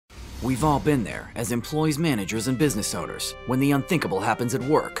We've all been there as employees, managers, and business owners. When the unthinkable happens at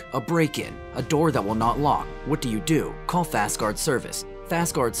work, a break-in, a door that will not lock, what do? Call Fast Guard Service.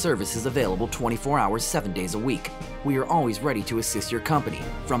 Fast Guard Service is available 24 hours, 7 days a week. We are always ready to assist your company,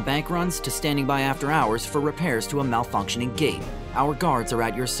 from bank runs to standing by after hours for repairs to a malfunctioning gate. Our guards are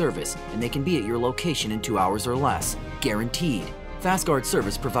at your service, and they can be at your location in 2 hours or less, guaranteed. Fast Guard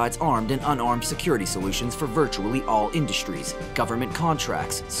Service provides armed and unarmed security solutions for virtually all industries, government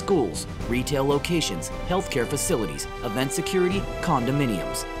contracts, schools, retail locations, healthcare facilities, event security,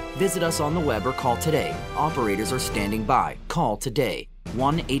 condominiums. Visit us on the web or call today. Operators are standing by. Call today.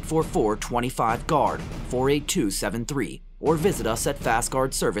 1-844-25-GUARD, 48273, or visit us at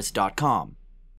fastguardservice.com.